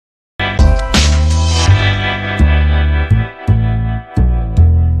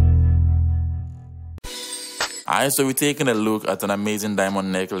Alright, so we're taking a look at an amazing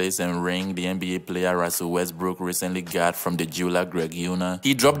diamond necklace and ring the NBA player Russell Westbrook recently got from the jeweler Greg Yuna.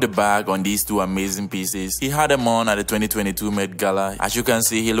 He dropped the bag on these two amazing pieces. He had them on at the 2022 Met Gala. As you can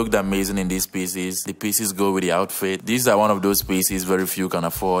see, he looked amazing in these pieces. The pieces go with the outfit. These are one of those pieces very few can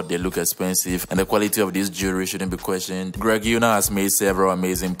afford. They look expensive and the quality of this jewelry shouldn't be questioned. Greg Yuna has made several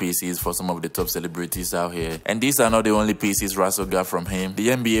amazing pieces for some of the top celebrities out here. And these are not the only pieces Russell got from him. The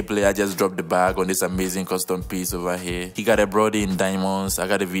NBA player just dropped the bag on this amazing custom piece over here. He got a brody in diamonds. I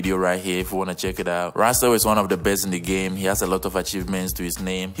got a video right here if you want to check it out. Russell is one of the best in the game. He has a lot of achievements to his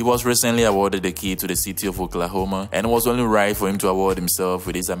name. He was recently awarded the key to the city of Oklahoma, and it was only right for him to award himself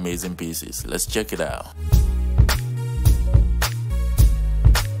with these amazing pieces. Let's check it out.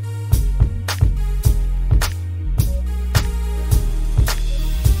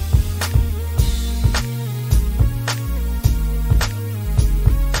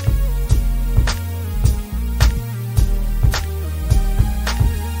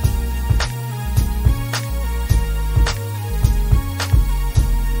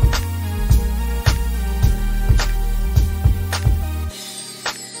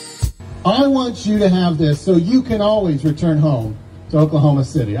 I want you to have this so you can always return home to Oklahoma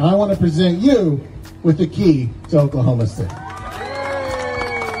City. I want to present you with the key to Oklahoma City.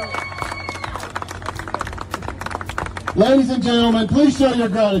 Ladies and gentlemen, please show your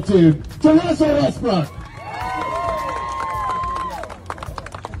gratitude to Russell Westbrook.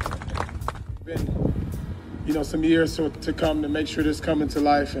 Been, some years to come to make sure this come into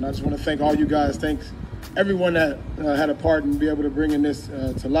life, and I just want to thank all you guys. Thanks everyone that had a part in be able to bringing this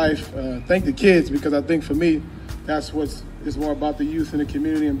to life. Thank the kids, because I think for me, that's what's more about the youth in the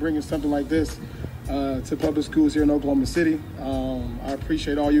community and bringing something like this to public schools here in Oklahoma City. I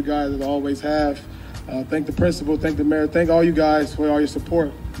appreciate all you guys as I always have. Thank the principal, thank the mayor, thank all you guys for all your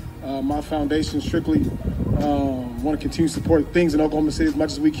support. My foundation strictly want to continue to support things in Oklahoma City as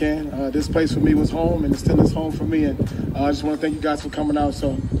much as we can. This place for me was home, and it still is home for me, and I just want to thank you guys for coming out,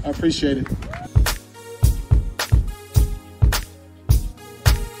 so I appreciate it.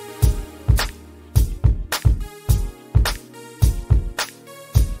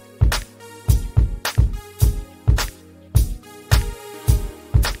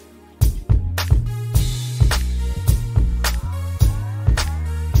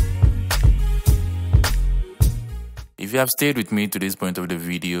 If you have stayed with me to this point of the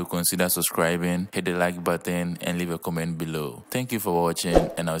video, consider subscribing, hit the like button, and leave a comment below. Thank you for watching,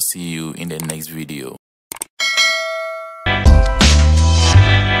 and I'll see you in the next video.